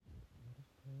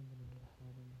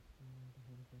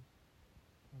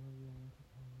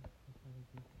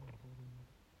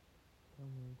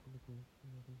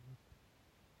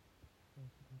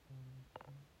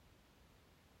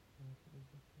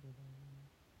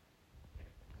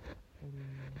Holy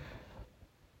Mary,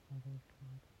 Mother of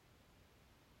God,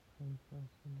 pray for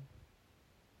us sinners,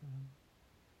 now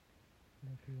and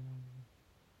at the hour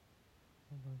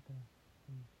of our death.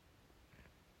 Amen.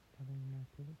 By the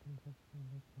Immaculate Conception,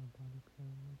 make my body pure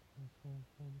and make my soul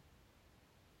holy.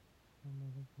 My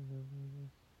Mother, preserve me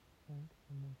this night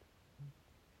from mortal sin.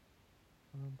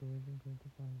 One of the living, great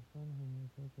divine Son, whom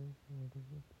with your grace the world is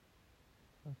with.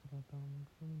 Blessed art thou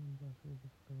amongst women, and blessed is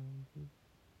the fruit of thy womb, Jesus.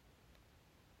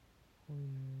 Holy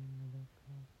Mary, Mother of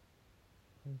God,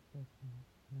 pray for us sinners,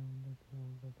 now and at the hour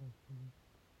of our death. Amen.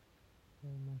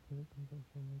 By the Immaculate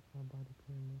Conception, make my body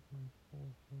pure and make my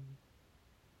soul holy.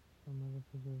 My Mother,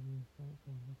 preserve me this night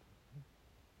from mortal sin.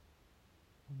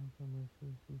 One of thy mercy,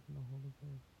 receive from the Holy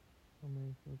Ghost. O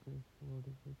Mary, full of grace, the Lord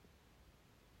is with thee.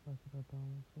 Blessed art thou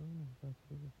amongst women, and blessed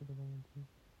is the fruit of thy womb,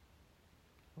 Jesus.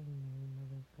 Holy Mary,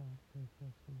 Mother of God, pray for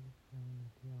us sinners, now and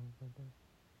at the hour of our death.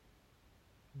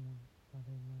 Amen. By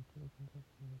the Immaculate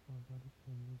Conception, make my body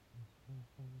pure and make my soul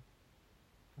holy.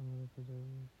 My Mother, preserve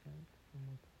me this night